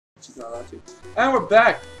She's not allowed to. And we're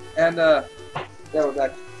back! And, yeah, we're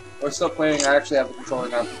back. We're still playing. I actually have the controller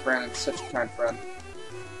now because Brandon's such a kind friend.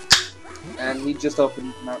 And he just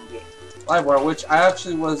opened Mountain Dew Livewire, which I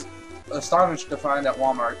actually was astonished to find at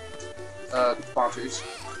Walmart. Sponsors.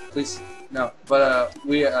 Please, no. But,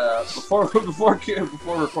 we, before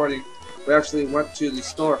recording, we actually went to the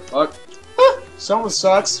store. Look. Someone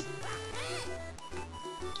sucks.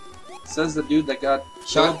 Says the dude that got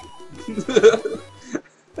Shot. we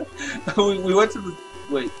went to the...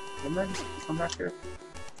 Wait. Didn't I just come back here?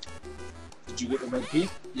 Did you get the red key?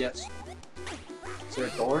 Yes. Is there a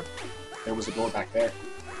door? There was a door back there.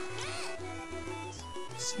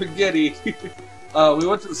 Spaghetti. We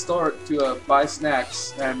went to the store to buy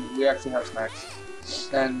snacks, and we actually have snacks.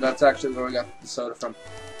 And that's actually where we got the soda from.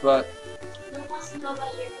 But...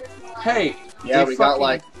 Hey! Yeah, we got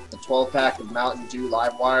like a 12-pack of Mountain Dew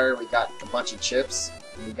Livewire. We got a bunch of chips.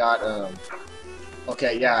 We got,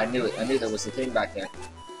 okay, yeah, I knew it. I knew there was a thing back there.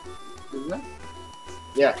 Is that?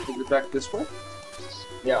 Yeah. Is it back this way?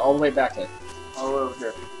 Yeah, all the way back there. All the way over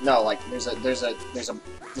here. No, like there's a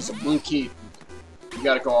blue key. You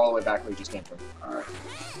gotta go all the way back where you just came from. Alright.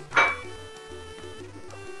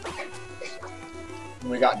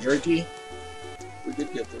 And we got jerky. We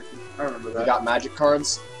did get there. I remember that. We got magic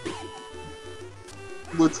cards.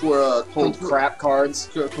 Which were Old crap cards.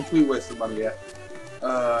 a complete waste of money, yeah.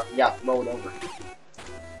 Yeah, throw it over.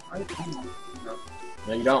 I don't know.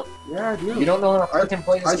 No, you don't. Yeah, I do. You don't know how to freaking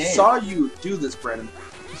play this game. I saw you do this, Brandon.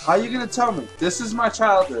 How are you gonna tell me? This is my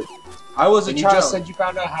childhood. I was a and child. you just said you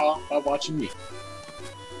found out how by watching me.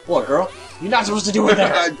 What, girl? You're not supposed to do it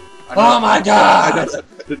there. I Oh my god!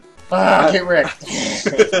 Get wrecked.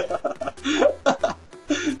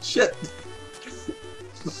 Shit.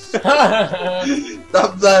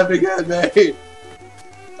 Stop laughing at me.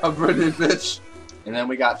 I'm Brandon, bitch. And then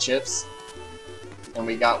we got chips. And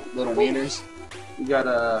we got little wieners. We got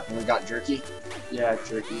And we got jerky. yeah,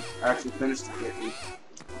 jerky. I actually finished the jerky.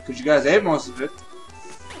 Because you guys ate most of it.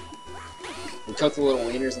 We cooked the little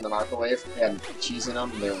wieners in the microwave. They had cheese in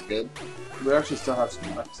them and they were good. We actually still have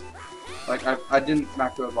some left. Like, I didn't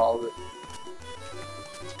microwave all of it.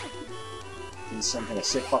 Is this some kind of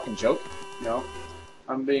sick fucking joke? No.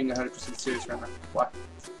 I'm being 100% serious right now. Why?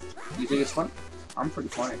 Do you think it's funny? I'm pretty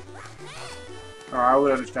funny. Or I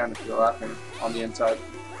would understand if you're laughing on the inside.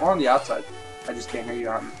 Or on the outside. I just can't hear you.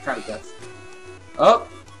 I'm kind of deaf. Oh!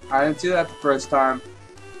 I didn't see that the first time.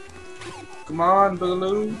 Come on,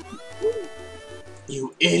 Boogaloo.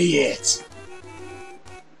 You idiot!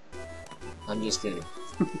 I'm just kidding.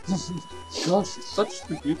 Gosh, it's such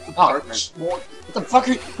a beautiful Oh, partner. what the fuck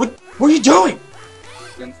are you... What are you doing?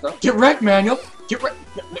 And stuff. Get wrecked, Manuel! Get wrecked!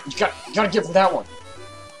 You gotta get for that one.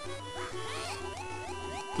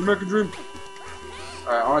 American Dream.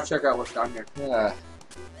 Alright, I want to check out what's down here. Yeah.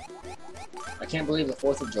 I can't believe the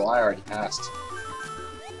 4th of July already passed.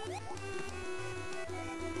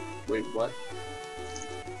 Wait, what?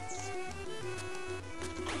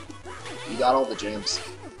 You got all the gems.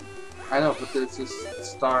 I know, but there's this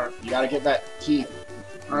star. You gotta get that key.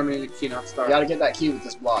 I mean, key, not star. You gotta get that key with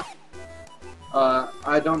this block.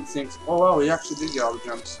 I don't think so. Oh, wow, we actually did get all the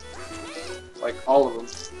gems. Like, all of them.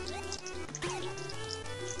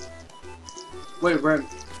 Wait, Brent.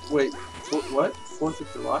 Wait. What? 4th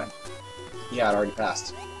of July? Yeah, it already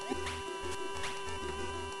passed.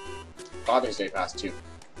 Father's Day passed too.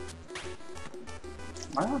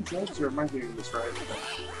 Am I on drugs or am I hearing this right?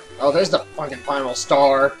 Oh, there's the fucking final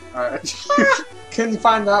star. Alright. Couldn't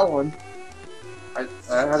find that one. I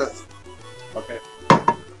had a... Okay.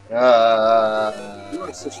 You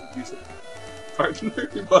are such an abusive partner,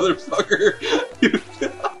 you motherfucker.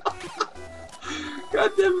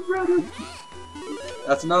 God damn it, brother.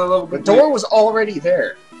 That's another level. The door was already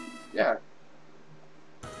there. Yeah.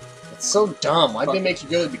 It's so dumb. Why'd they make you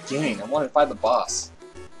go to the beginning? I wanted to find the boss.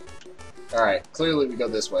 Alright, clearly we go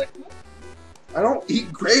this way. I don't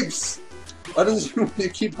eat grapes. Why does you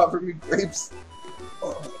keep offering me grapes?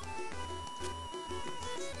 Oh.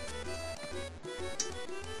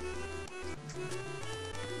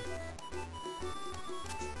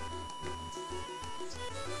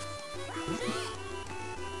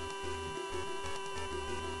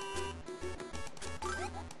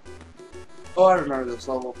 Oh, I remember this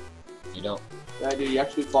level. You don't. Yeah, I do. You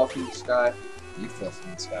actually fall from the sky. You fell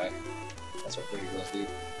from the sky. That's what pretty girls do.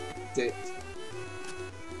 Date.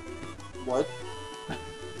 What?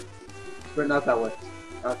 But not that way.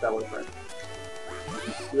 Not that way, friend.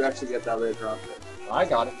 You actually get that later on. I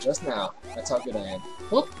got it just now. That's how good I am.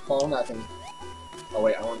 Whoop! Fall on that thing. Oh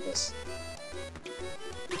wait, I want this.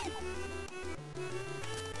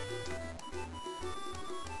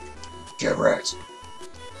 Get wrecked!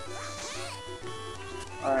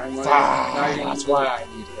 Alright, I'm That's why I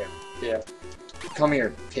need him. Yeah. Come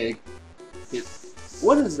here, pig.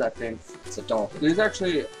 What is that thing? It's a dolphin. There's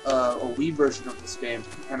actually a Wii version of this game,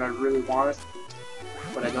 and I really want it,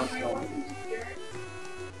 but I don't know it.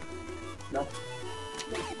 No?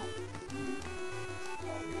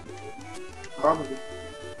 Probably.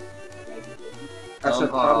 I said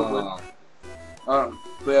probably. But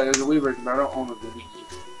yeah, there's a Wii version, but I don't own the Wii.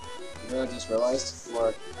 You know what I just realized?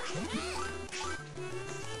 What?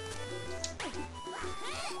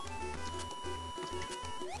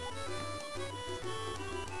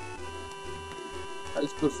 How are you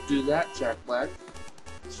supposed to do that, Jack Black?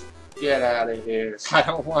 Get out of here. I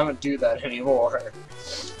don't want to do that anymore.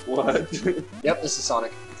 What? Yep, this is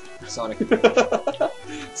Sonic. Sonic.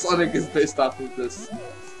 Sonic is based off of this.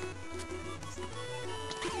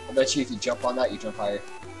 I bet you if you jump on that, you jump higher.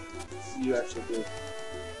 You actually do.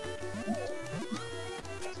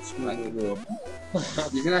 Smooth move.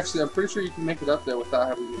 You can actually, I'm pretty sure you can make it up there without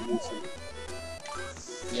having to use it.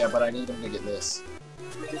 Yeah, but I need him to get this.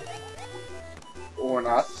 Or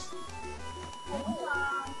not.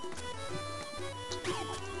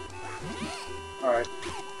 Alright.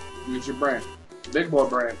 Use your brain. Big boy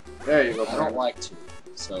brain. There you go, I don't like to,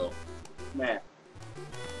 so... Man.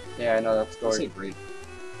 Yeah, I know that I story. say grape.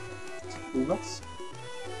 Uvas?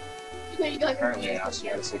 Apparently, I also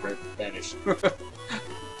gotta say grape in Spanish.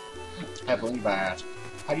 I believe that.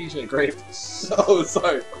 How do you say grape? Oh,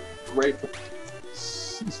 sorry. Grape.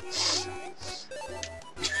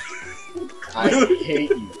 I hate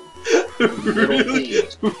you. Really,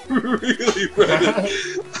 really, Brandon.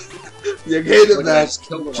 You hated that just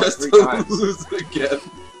killed him just like to 3 times. lose it again.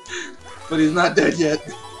 But he's not dead yet.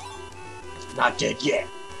 Not dead yet.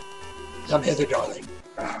 Come hither, darling.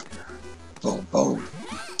 Oh, Boom, boom,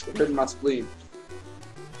 it hit my spleen.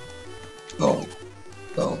 boom,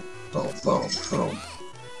 boom, boom, boom, boom,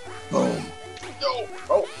 boom. No!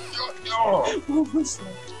 Oh, no! What was that?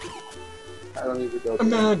 I don't even know.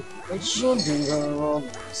 Man, it's something going on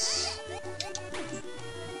this.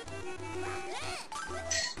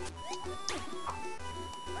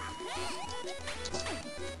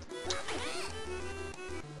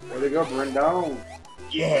 Where'd it go? Burn down.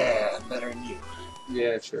 Yeah, better than you.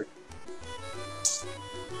 Yeah, sure.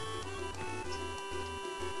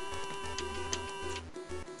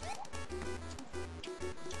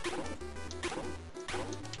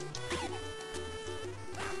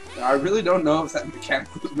 I really don't know if that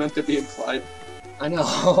mechanic was meant to be implied. I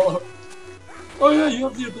know. Oh yeah, you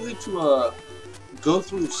have the ability to go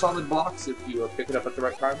through solid blocks if you pick it up at the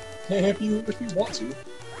right time. if you want to.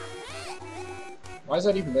 Why is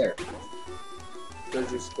that even there?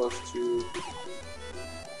 Because you're supposed to...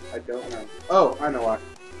 I don't know. Oh, I know why.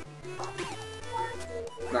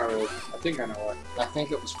 Not really. I think I know why. I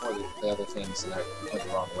think it was for the other things and I went the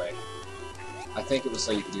wrong way. I think it was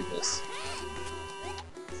so you could do this.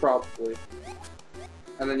 Probably.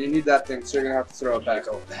 And then you need that thing, so you're gonna have to throw it back.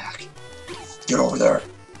 Go back. Get over there.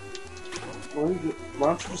 Why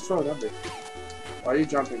don't you just throw it under? Why are you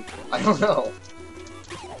jumping? I don't know.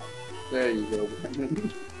 There you go,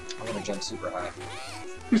 Brandon. I want to jump super high.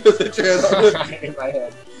 In In my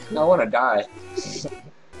head. I want to die.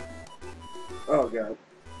 Oh god.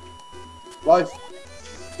 Life.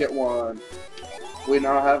 Get one. We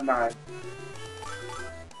now have 9.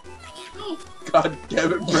 God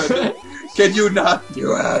damn it, Brendan. Can you not?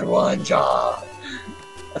 You had one job.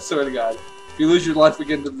 I swear to God. If you lose your life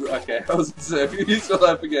again to the... Okay, I was gonna say, if you lose your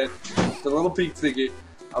life again, the little peak thingy,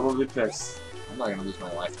 I'm gonna be pissed. I'm not gonna lose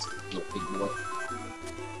my life to little pig boy.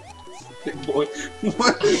 Big boy.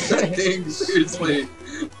 What is that thing? Seriously.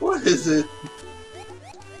 What is it?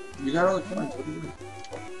 You got all the coins. What are you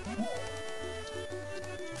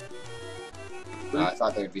doing? I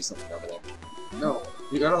thought there would be something over there. No.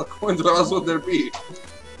 You got all the coins. What else would there be?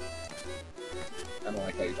 I don't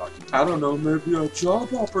like how you're talking. I don't know. Maybe a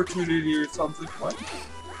job opportunity or something. What?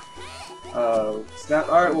 Snap.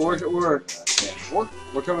 Alright, well,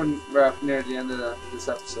 we're coming right near the end of this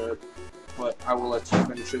episode. But I will let you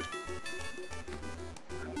finish it.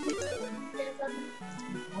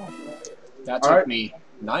 That took me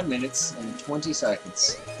 9 minutes and 20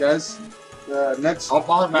 seconds. Guys, next Up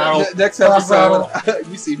on now. next episode,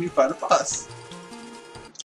 you see me fight a boss.